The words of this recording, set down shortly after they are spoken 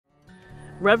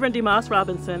Reverend Demas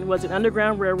Robinson was an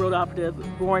Underground Railroad operative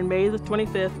born May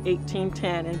 25,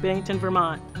 1810 in Bennington,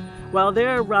 Vermont. While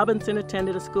there, Robinson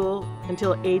attended a school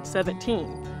until age 17,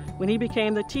 when he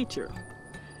became the teacher.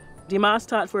 Demas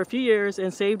taught for a few years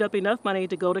and saved up enough money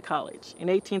to go to college. In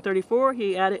 1834,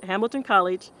 he entered Hamilton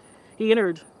College,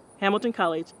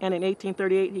 and in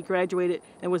 1838 he graduated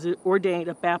and was ordained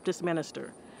a Baptist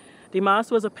minister. Demas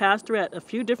was a pastor at a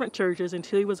few different churches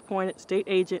until he was appointed state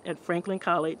agent at Franklin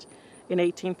College in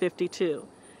 1852.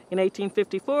 In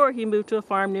 1854, he moved to a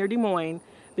farm near Des Moines.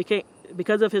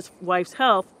 Because of his wife's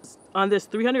health, on this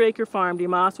 300-acre farm,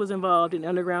 Demas was involved in the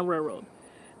Underground Railroad.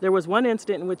 There was one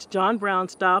incident in which John Brown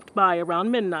stopped by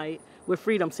around midnight with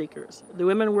freedom seekers. The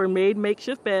women were made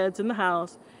makeshift beds in the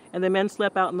house, and the men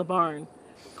slept out in the barn.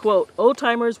 Quote,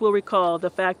 old-timers will recall the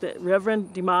fact that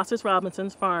Reverend Demas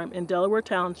Robinson's farm in Delaware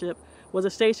Township was a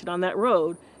station on that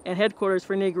road and headquarters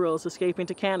for Negroes escaping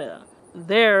to Canada.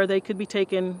 There, they could be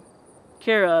taken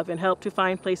care of and helped to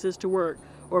find places to work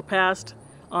or passed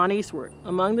on eastward.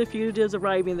 Among the fugitives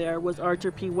arriving there was Archer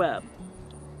P. Webb.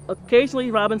 Occasionally,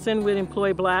 Robinson would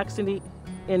employ blacks in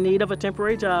need of a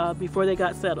temporary job before they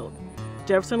got settled.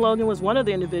 Jefferson Logan was one of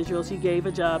the individuals he gave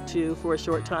a job to for a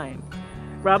short time.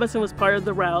 Robinson was part of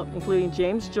the route, including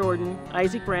James Jordan,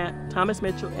 Isaac Grant, Thomas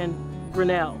Mitchell, and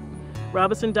Grinnell.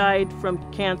 Robinson died from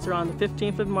cancer on the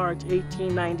 15th of March,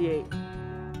 1898.